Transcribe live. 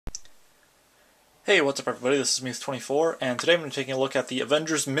Hey, what's up everybody, this is Myth24, and today I'm going to be taking a look at the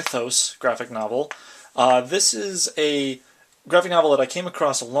Avengers Mythos graphic novel. This is a graphic novel that I came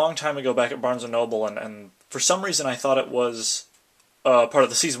across a long time ago back at Barnes & Noble, and for some reason I thought it was part of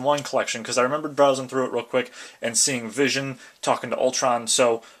the Season 1 collection, because I remembered browsing through it real quick and seeing Vision talking to Ultron,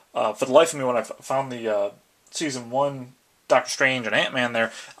 so for the life of me when I found the Season 1 Doctor Strange and Ant-Man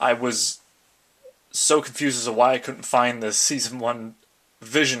there, I was so confused as to why I couldn't find the Season 1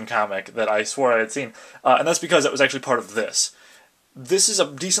 Vision comic that I swore I had seen, and that's because it was actually part of this. This is a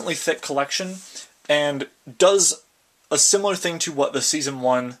decently thick collection, and does a similar thing to what the Season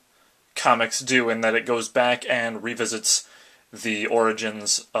 1 comics do, in that it goes back and revisits the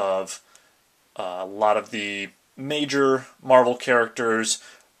origins of a lot of the major Marvel characters,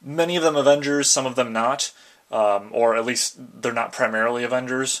 many of them Avengers, some of them not, or at least they're not primarily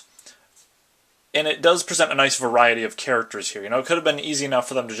Avengers. And it does present a nice variety of characters here. You know, it could have been easy enough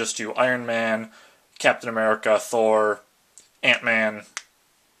for them to just do Iron Man, Captain America, Thor, Ant-Man,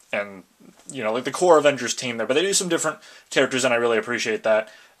 and, you know, like the core Avengers team there. But they do some different characters, and I really appreciate that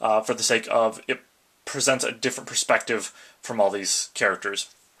for the sake of it presents a different perspective from all these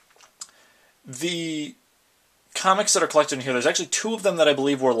characters. The comics that are collected in here, there's actually two of them that I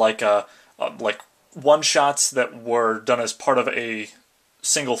believe were like one-shots that were done as part of a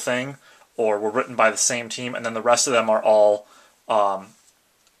single thing, or were written by the same team, and then the rest of them are all a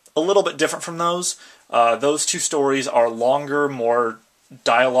little bit different from those. Those two stories are longer, more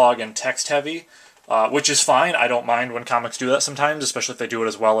dialogue and text heavy, which is fine. I don't mind when comics do that sometimes, especially if they do it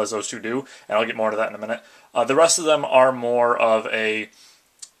as well as those two do, and I'll get more into that in a minute. The rest of them are more of a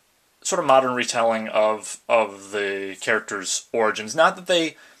sort of modern retelling of the characters' origins. Not that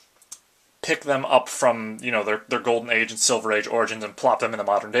they pick them up from, you know, their Golden Age and Silver Age origins and plop them in the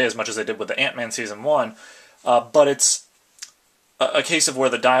modern day as much as they did with the Ant-Man Season 1, but it's a case of where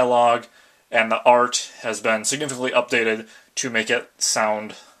the dialogue and the art has been significantly updated to make it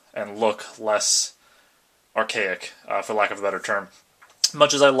sound and look less archaic, for lack of a better term.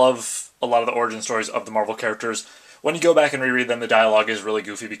 Much as I love a lot of the origin stories of the Marvel characters, when you go back and reread them, the dialogue is really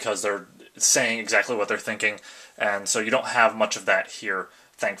goofy because they're saying exactly what they're thinking, and so you don't have much of that here,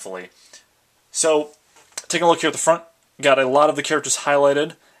 thankfully. So, taking a look here at the front, got a lot of the characters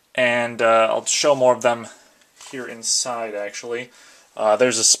highlighted, and I'll show more of them here inside, actually.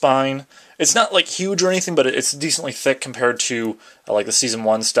 There's a spine. It's not, like, huge or anything, but it's decently thick compared to, like, the Season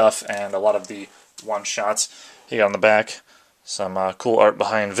 1 stuff and a lot of the one-shots. You got on the back some cool art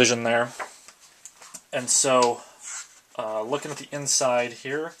behind Vision there. And so, looking at the inside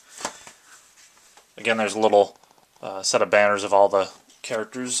here, again, there's a little set of banners of all the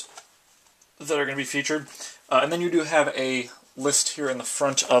characters that are going to be featured. And then you do have a list here in the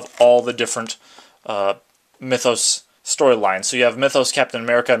front of all the different Mythos storylines. So you have Mythos Captain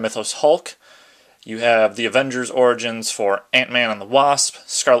America and Mythos Hulk. You have the Avengers origins for Ant-Man and the Wasp,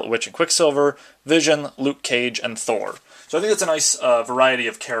 Scarlet Witch and Quicksilver, Vision, Luke Cage, and Thor. So I think it's a nice variety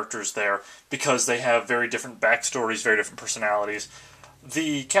of characters there, because they have very different backstories, very different personalities.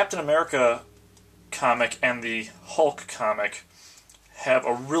 The Captain America comic and the Hulk comic have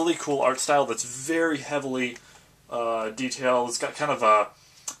a really cool art style that's very heavily detailed. It's got kind of a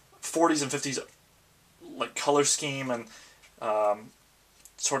 40s and 50s like color scheme and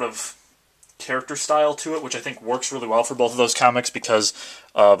sort of character style to it, which I think works really well for both of those comics because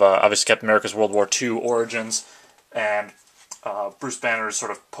of obviously Captain America's World War II origins and Bruce Banner's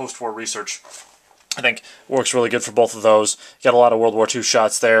sort of post-war research. I think works really good for both of those. You got a lot of World War II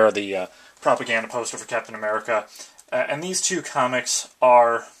shots there, the propaganda poster for Captain America. And these two comics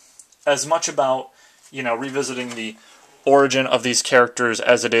are as much about, you know, revisiting the origin of these characters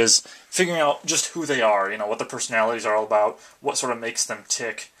as it is figuring out just who they are, you know, what the personalities are all about, what sort of makes them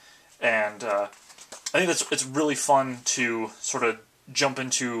tick. And I think it's really fun to sort of jump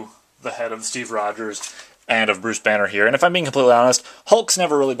into the head of Steve Rogers and of Bruce Banner here. And if I'm being completely honest, Hulk's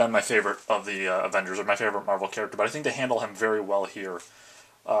never really been my favorite of the Avengers, or my favorite Marvel character, but I think they handle him very well here.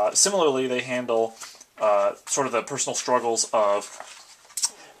 Similarly, they handle sort of the personal struggles of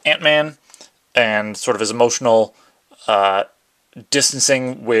Ant-Man and sort of his emotional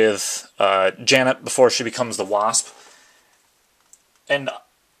distancing with Janet before she becomes the Wasp. And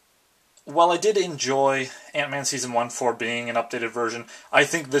while I did enjoy Ant-Man Season 1 for being an updated version, I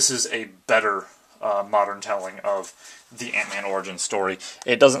think this is a better modern telling of the Ant-Man origin story.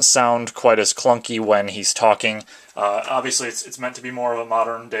 It doesn't sound quite as clunky when he's talking. Obviously, it's meant to be more of a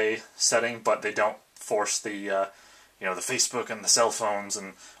modern day setting, but they don't force the you know, the Facebook and the cell phones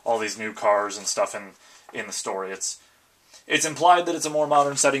and all these new cars and stuff in the story. It's implied that it's a more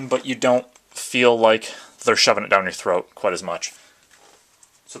modern setting, but you don't feel like they're shoving it down your throat quite as much.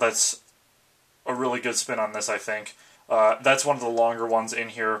 So that's a really good spin on this, I think. That's one of the longer ones in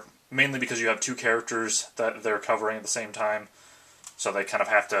here, mainly because you have two characters that they're covering at the same time, so they kind of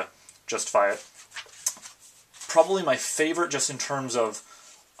have to justify it. Probably my favorite, just in terms of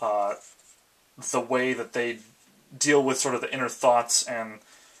the way that they deal with sort of the inner thoughts and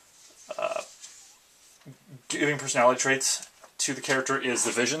giving personality traits to the character, is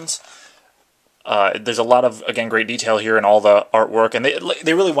the visions. There's a lot of, again, great detail here in all the artwork, and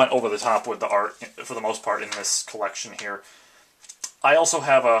they really went over the top with the art, for the most part, in this collection here. I also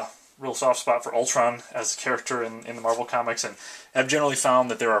have a real soft spot for Ultron as a character in the Marvel comics, and have generally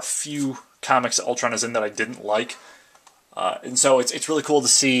found that there are few comics that Ultron is in that I didn't like. And so it's really cool to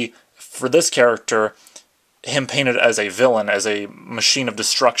see, for this character, him painted as a villain, as a machine of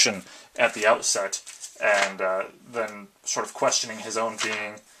destruction at the outset, and then sort of questioning his own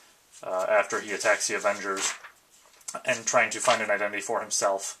being after he attacks the Avengers, and trying to find an identity for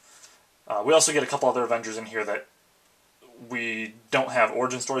himself. We also get a couple other Avengers in here that we don't have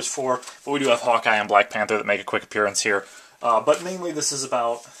origin stories for, but we do have Hawkeye and Black Panther that make a quick appearance here. But mainly this is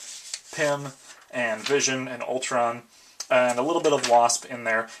about Pym and Vision and Ultron, and a little bit of Wasp in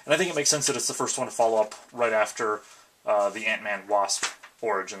there. And I think it makes sense that it's the first one to follow up right after the Ant-Man Wasp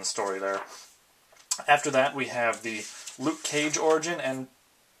origin story there. After that, we have the Luke Cage origin, and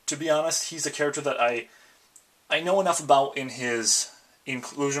to be honest, he's a character that I know enough about in his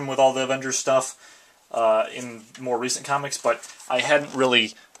inclusion with all the Avengers stuff in more recent comics, but I hadn't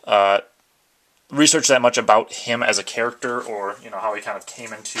really researched that much about him as a character, or how he kind of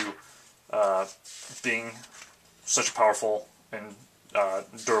came into being such a powerful and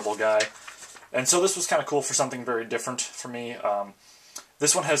durable guy. And so this was kind of cool for something very different for me.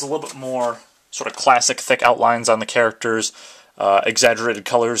 This one has a little bit more sort of classic thick outlines on the characters, exaggerated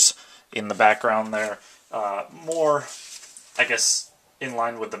colors in the background there, more, I guess, in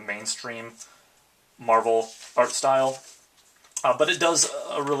line with the mainstream Marvel art style. But it does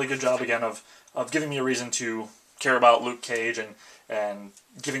a really good job, again, of giving me a reason to care about Luke Cage, and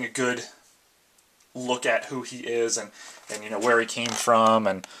giving a good look at who he is, and where he came from,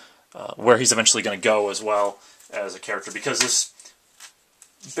 and where he's eventually going to go as well as a character, because this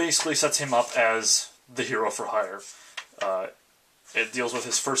basically sets him up as the hero for hire. It deals with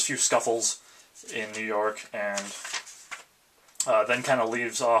his first few scuffles in New York, and then kind of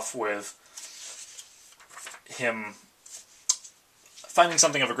leaves off with him finding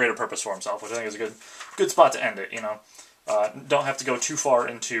something of a greater purpose for himself, which I think is a good spot to end it. Don't have to go too far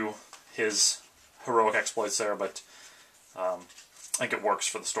into his heroic exploits there, but I think it works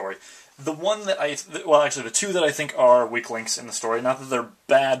for the story. The one that actually, the two that I think are weak links in the story, not that they're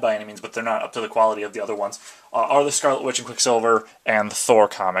bad by any means, but they're not up to the quality of the other ones, are the Scarlet Witch and Quicksilver and the Thor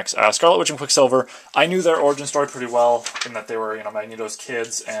comics. Scarlet Witch and Quicksilver, I knew their origin story pretty well, in that they were, Magneto's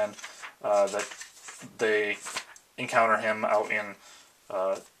kids, and that they encounter him out in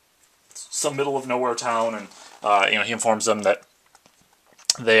some middle of nowhere town, and he informs them that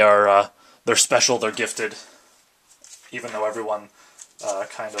they're special, they're gifted, even though everyone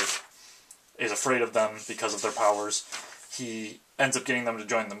kind of is afraid of them because of their powers. He ends up getting them to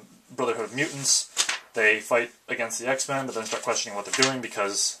join the Brotherhood of Mutants. They fight against the X-Men, but then start questioning what they're doing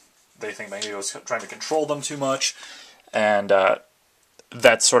because they think Magneto is trying to control them too much, and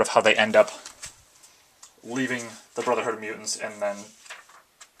that's sort of how they end up leaving the Brotherhood of Mutants and then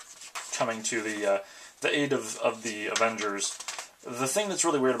coming to the aid of the Avengers. The thing that's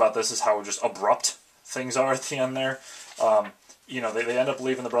really weird about this is how just abrupt things are at the end there. They end up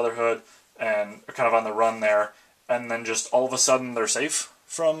leaving the Brotherhood and are kind of on the run there, and then just all of a sudden they're safe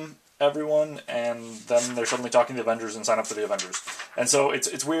from everyone, and then they're suddenly talking to the Avengers and sign up for the Avengers. And so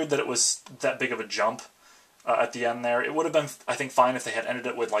it's weird that it was that big of a jump at the end there. It would have been, I think, fine if they had ended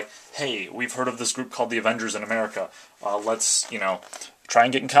it with, like, hey, we've heard of this group called the Avengers in America. Let's, try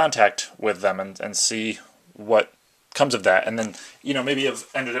and get in contact with them and see what comes of that. And then, maybe have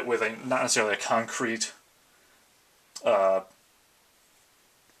ended it with not necessarily a concrete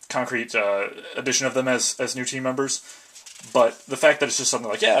addition of them as new team members, but the fact that it's just something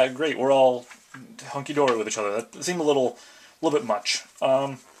like, yeah, great, we're all hunky-dory with each other, that seemed a little bit much.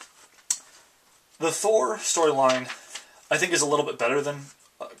 The Thor storyline, I think, is a little bit better than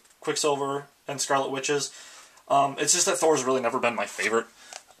Quicksilver and Scarlet Witch's. It's just that Thor's really never been my favorite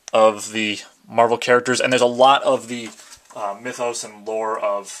of the Marvel characters, and there's a lot of the mythos and lore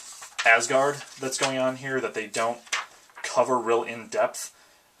of Asgard that's going on here that they don't cover real in-depth.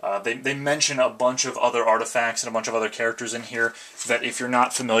 They mention a bunch of other artifacts and a bunch of other characters in here that, if you're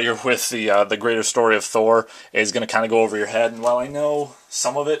not familiar with the greater story of Thor, is going to kind of go over your head. And while I know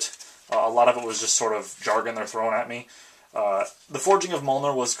some of it, a lot of it was just sort of jargon they're throwing at me. The Forging of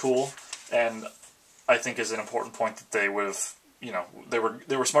Mjolnir was cool, and I think is an important point that they would have, they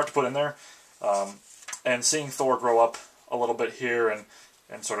were smart to put in there. And seeing Thor grow up a little bit here, and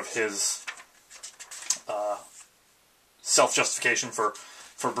sort of his self-justification for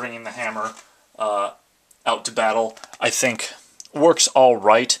bringing the hammer out to battle, I think works all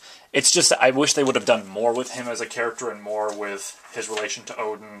right. It's just that I wish they would have done more with him as a character and more with his relation to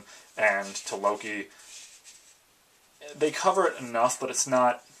Odin and to Loki. They cover it enough, but it's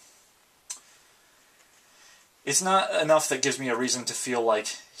not enough that gives me a reason to feel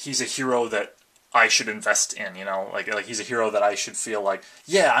like he's a hero that I should invest in, like he's a hero that I should feel like,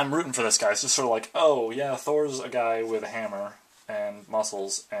 yeah, I'm rooting for this guy. It's just sort of like, oh yeah, Thor's a guy with a hammer and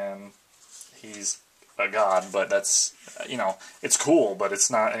muscles, and he's a god, but that's, it's cool, but it's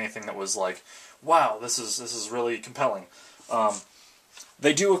not anything that was like, wow, this is really compelling.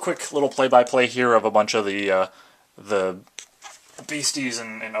 They do a quick little play-by-play here of a bunch of the beasties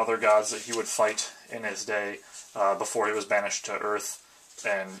and other gods that he would fight in his day before he was banished to Earth,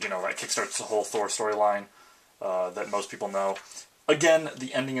 and that kickstarts the whole Thor storyline that most people know. Again,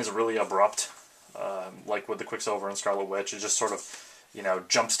 the ending is really abrupt, like with the Quicksilver and Scarlet Witch. It just sort of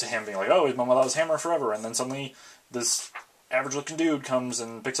jumps to him being like, oh, he's been without his hammer forever, and then suddenly this average-looking dude comes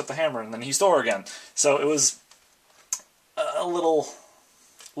and picks up the hammer, and then he's Thor again. So it was a little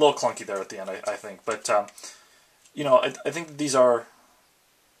clunky there at the end, I think. But, I think these are,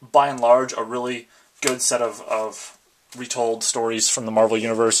 by and large, a really good set of retold stories from the Marvel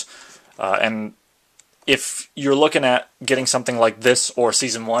Universe. And if you're looking at getting something like this or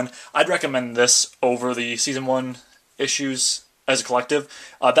Season 1, I'd recommend this over the Season 1 issues as a collective.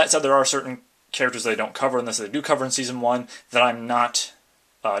 That said, there are certain characters they don't cover in this that they do cover in Season 1 that I'm not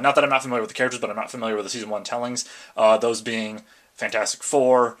that I'm not familiar with the characters, but I'm not familiar with the Season 1 tellings. Those being Fantastic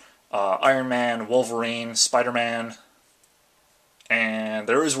Four, Iron Man, Wolverine, Spider-Man, and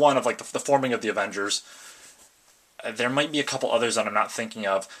there is one of like the forming of the Avengers. There might be a couple others that I'm not thinking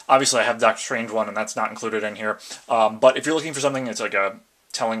of. Obviously, I have Doctor Strange one, and that's not included in here. But if you're looking for something that's like a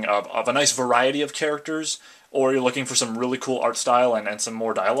telling of a nice variety of characters, or you're looking for some really cool art style and some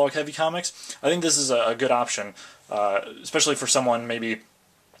more dialogue-heavy comics, I think this is a good option, especially for someone maybe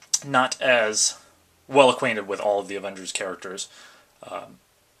not as well acquainted with all of the Avengers characters.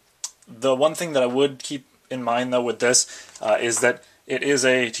 The one thing that I would keep in mind, though, with this is that it is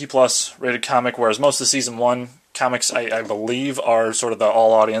a T+ rated comic, whereas most of the Season 1 comics, I believe, are sort of the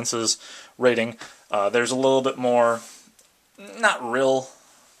all audiences rating. There's a little bit more, not real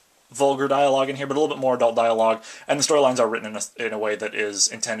vulgar dialogue in here, but a little bit more adult dialogue, and the storylines are written in a way that is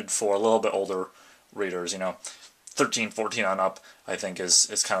intended for a little bit older readers, 13, 14 on up, I think,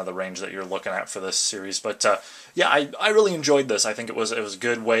 is kind of the range that you're looking at for this series. But yeah, I really enjoyed this. I think it was a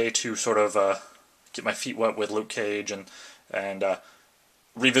good way to sort of get my feet wet with Luke Cage and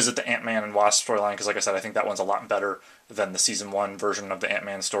revisit the Ant-Man and Wasp storyline, because like I said, I think that one's a lot better than the Season 1 version of the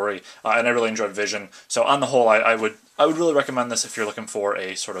Ant-Man story, and I really enjoyed Vision. So on the whole, I would really recommend this if you're looking for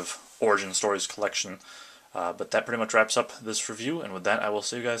a sort of origin stories collection. But that pretty much wraps up this review, and with that, I will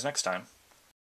see you guys next time.